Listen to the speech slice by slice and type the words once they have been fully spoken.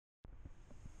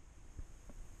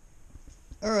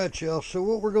Alright, y'all, so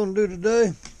what we're going to do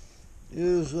today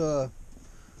is, I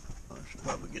should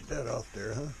probably get that off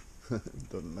there, huh?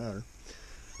 Doesn't matter.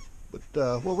 But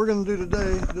what we're going to do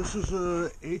today, this is a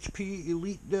HP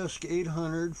EliteDesk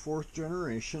 800 4th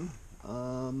generation.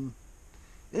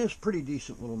 It's a pretty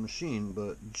decent little machine,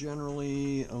 but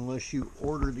generally, unless you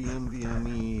order the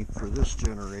NVMe for this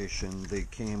generation, they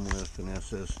came with an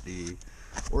SSD,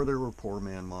 or there were poor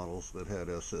man models that had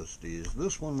SSDs.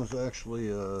 This one was actually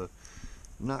a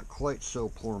not quite so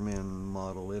poor man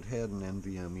model. It had an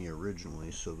NVMe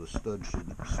originally, so the stud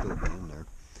should still be in there.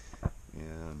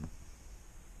 And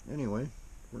anyway,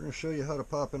 we're going to show you how to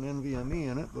pop an NVMe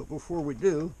in it, but before we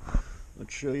do,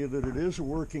 let's show you that it is a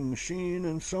working machine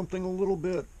and something a little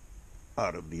bit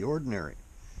out of the ordinary.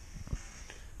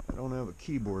 I don't have a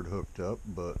keyboard hooked up,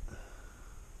 but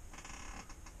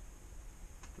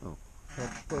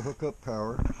helps to hook up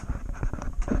power.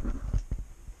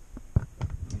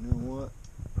 You know what?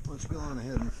 Let's go on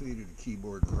ahead and feed it a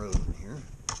keyboard and rodent here.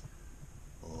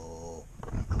 Oh,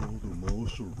 you call the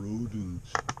mouse a rodent.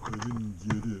 I didn't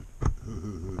get it.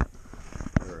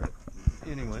 Alright.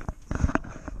 Anyway.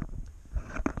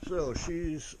 So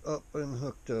she's up and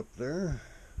hooked up there.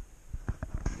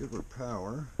 Give her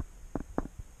power. I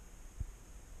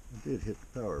did hit the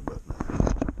power button.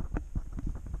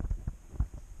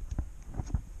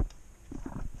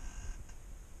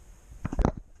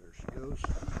 There she goes.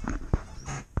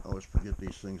 I always forget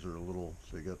these things are a little,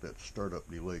 so you got that startup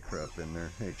delay crap in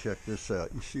there. Hey, check this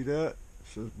out. You see that? It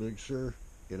says Big Sir.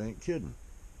 It ain't kidding.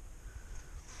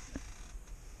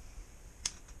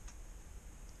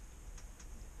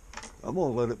 I'm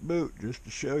going to let it boot just to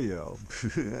show y'all.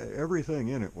 Everything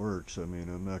in it works. I mean,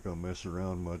 I'm not going to mess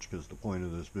around much because the point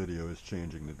of this video is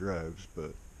changing the drives,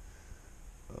 but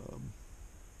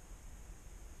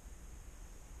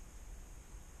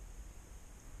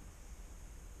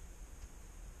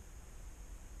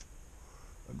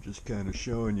I'm just kind of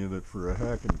showing you that for a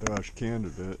Hackintosh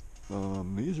candidate,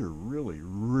 these are really,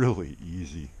 really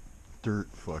easy. Dirt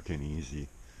fucking easy.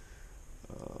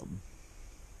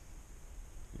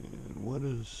 And what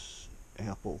does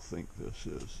Apple think this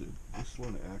is? This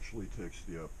one actually takes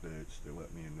the updates. They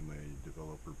let me into my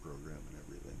developer program and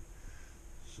everything.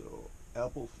 So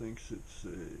Apple thinks it's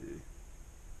a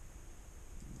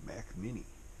Mac Mini.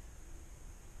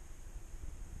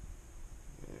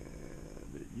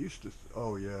 And it used to,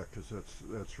 oh yeah, because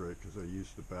that's right, because I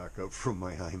used the backup from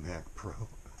my iMac Pro.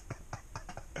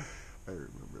 I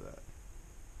remember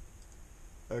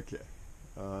that. Okay.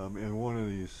 And one of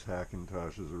these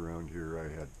Hackintoshes around here I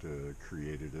had to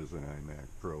create it as an iMac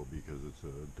Pro because it's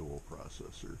a dual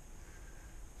processor.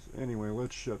 So anyway,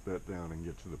 let's shut that down and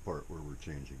get to the part where we're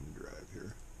changing the drive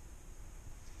here.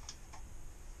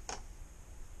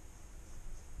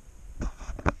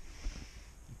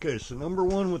 Okay, so number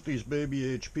one with these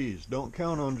baby HPs, don't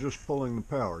count on just pulling the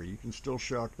power. You can still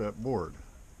shock that board.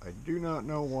 I do not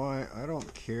know why. I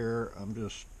don't care. I'm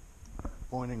just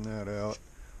pointing that out.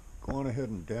 Go on ahead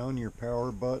and down your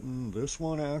power button. This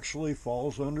one actually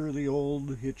falls under the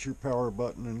old hit your power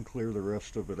button and clear the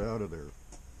rest of it out of there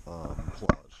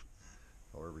clause.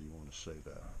 However you want to say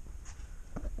that.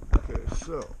 Okay,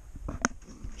 so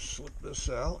slip this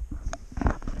out.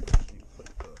 You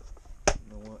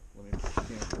know what? Let me put the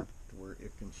camera to where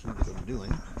it can see what I'm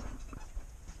doing.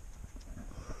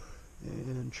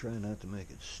 And try not to make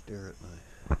it stare at my...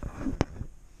 Alright.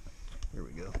 Here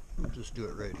we go. We'll just do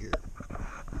it right here.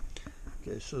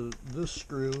 Okay, so this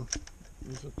screw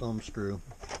is a thumb screw.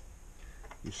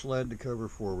 You slide the cover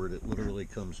forward, it literally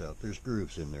comes out. There's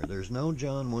grooves in there. There's no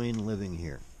John Wayne living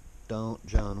here. Don't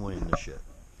John Wayne the shit.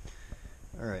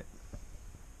 Alright.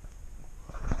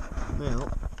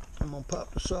 Now, I'm going to pop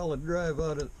the solid drive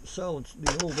out of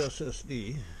the old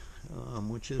SSD,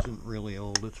 which isn't really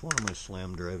old. It's one of my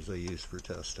SLAM drives I use for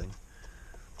testing.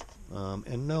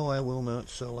 And no, I will not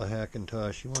sell a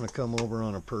Hackintosh. You want to come over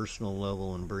on a personal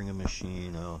level and bring a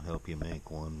machine, I'll help you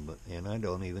make one. And I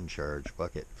don't even charge.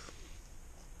 Fuck it.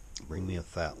 Bring me a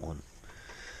fat one.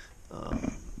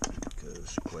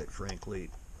 Because, quite frankly,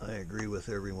 I agree with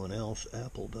everyone else.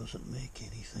 Apple doesn't make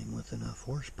anything with enough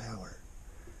horsepower.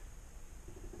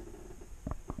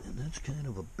 And that's kind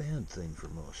of a bad thing for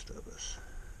most of us.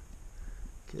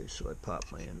 Okay, so I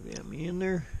pop my NVMe in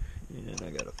there. And I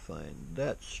gotta find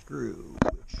that screw,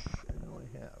 which I know I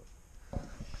have.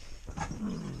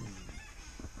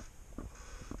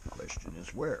 Question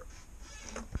is where?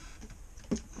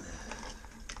 I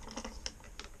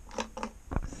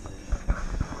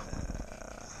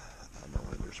know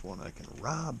where there's one I can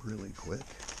rob really quick.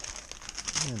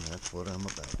 And that's what I'm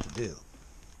about to do.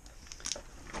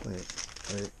 Wait.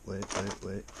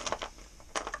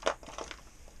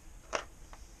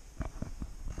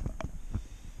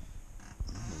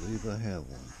 if I have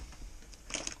one.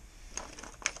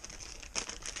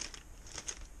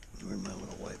 Where'd my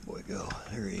little white boy go?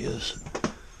 There he is.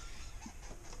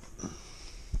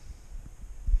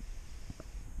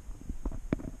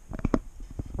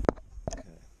 Okay.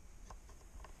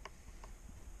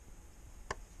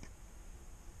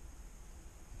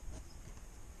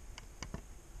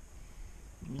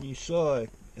 And you saw I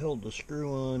held the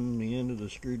screw on the end of the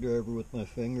screwdriver with my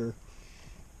finger.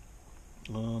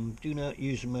 Do not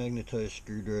use a magnetized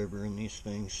screwdriver in these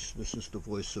things. This is the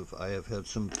voice of, I have had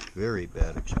some very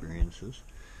bad experiences.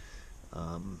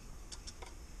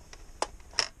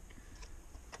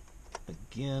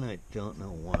 Again, I don't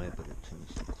know why, but it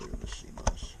tends to clear the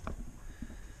CMOS.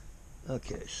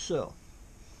 Okay, so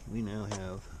we now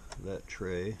have that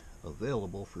tray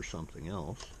available for something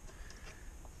else.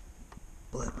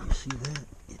 But you see that?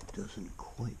 It doesn't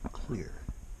quite clear.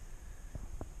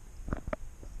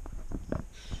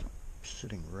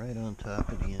 Sitting right on top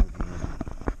of the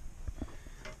NVMe.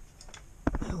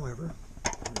 However,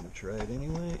 I'm going to try it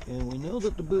anyway, and we know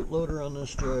that the bootloader on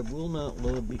this drive will not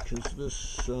load because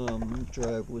this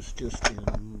drive was just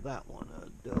in that one,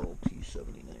 a Dell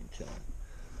T7910,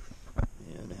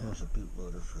 and it has a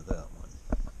bootloader for that one.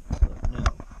 But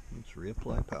now, let's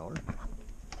reapply power,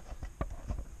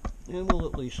 and we'll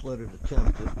at least let it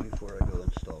attempt it before I go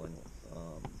installing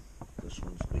one. This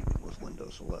one's leaving with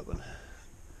Windows 11.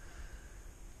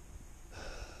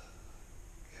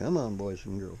 Come on, boys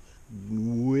and girls.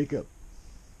 Wake up.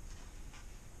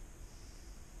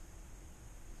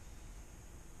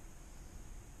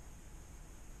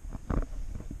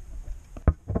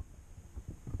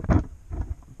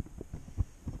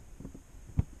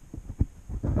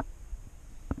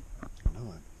 No,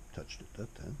 I touched it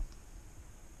that time.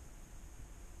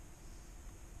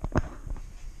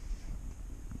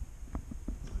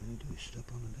 Do we step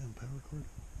on the damn power cord?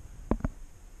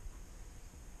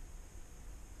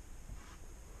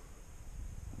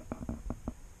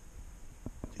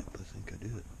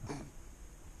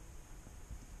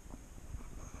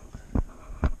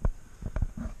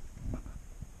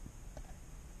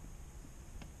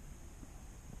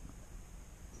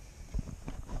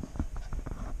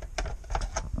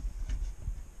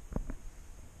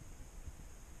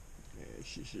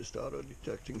 She's just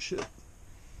auto-detecting shit.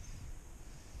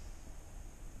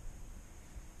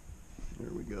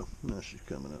 There we go. Now she's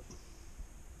coming up.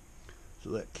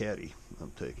 So that caddy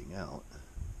I'm taking out.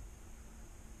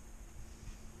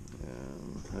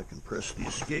 And I can press the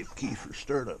escape key for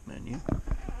startup menu,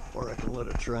 or I can let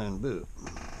it try and boot.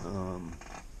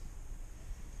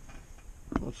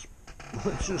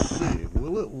 Let's just see.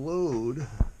 Will it load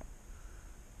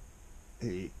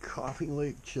a Coffee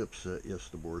Lake chipset? Yes,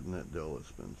 the board in that Dell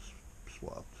has been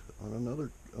swapped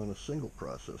on a single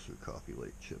processor Coffee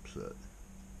Lake chipset.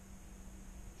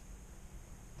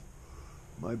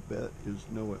 My bet is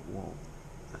no, it won't.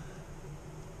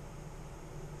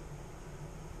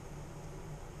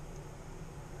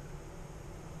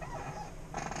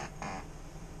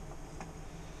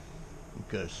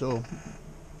 Okay, so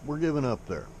we're giving up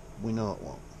there. We know it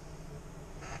won't.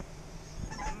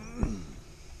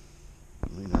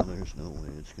 We know there's no way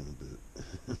it's going to boot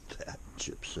that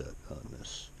chipset on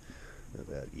this, or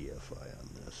that EFI on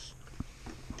this.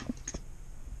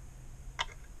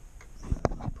 Yeah,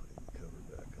 I'm not putting the cover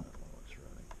back on while it's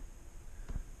running.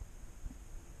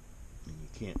 And you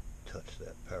can't touch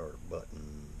that power button.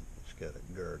 It's got a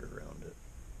guard around it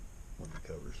when the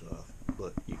cover's off,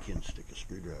 but you can stick a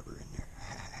screwdriver in there.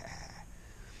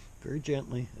 Very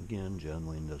gently. Again, John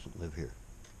Wayne doesn't live here.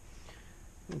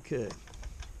 Okay.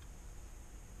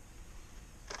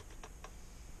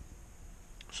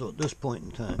 So at this point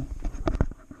in time,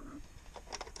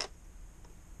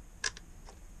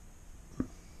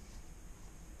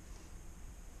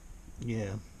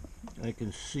 yeah, I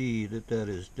can see that that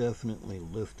is definitely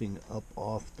lifting up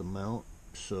off the mount.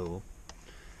 So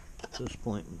at this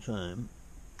point in time,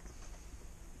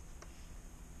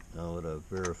 now that I've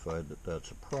verified that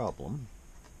that's a problem,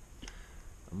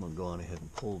 I'm going to go on ahead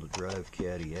and pull the drive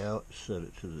caddy out, set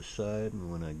it to the side,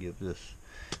 and when I give this,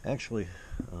 actually,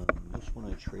 this one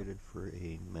I traded for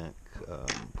a Mac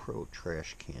Pro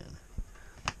trash can,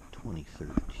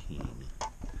 2013,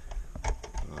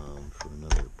 for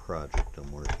another project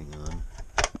I'm working on.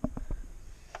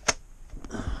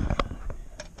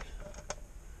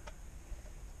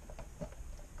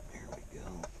 There we go.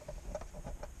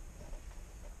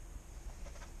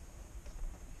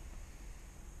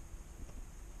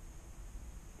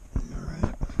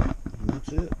 Alright, that's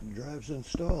it. drive's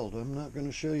installed. I'm not going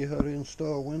to show you how to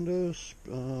install Windows,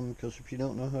 because if you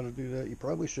don't know how to do that, you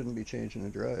probably shouldn't be changing the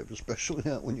drive, especially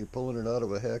not when you're pulling it out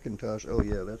of a Hackintosh. Oh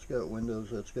yeah, that's got Windows,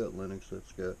 that's got Linux,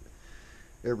 that's got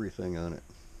everything on it.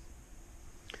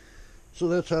 So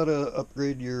that's how to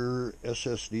upgrade your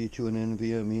SSD to an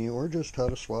NVMe, or just how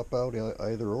to swap out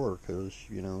either or, because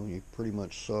you know, you pretty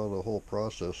much saw the whole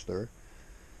process there.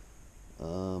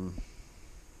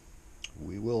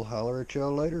 We will holler at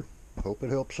y'all later. Hope it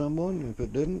helped someone. If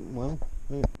it didn't, well,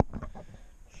 hey,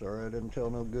 sorry I didn't tell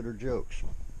no gooder jokes.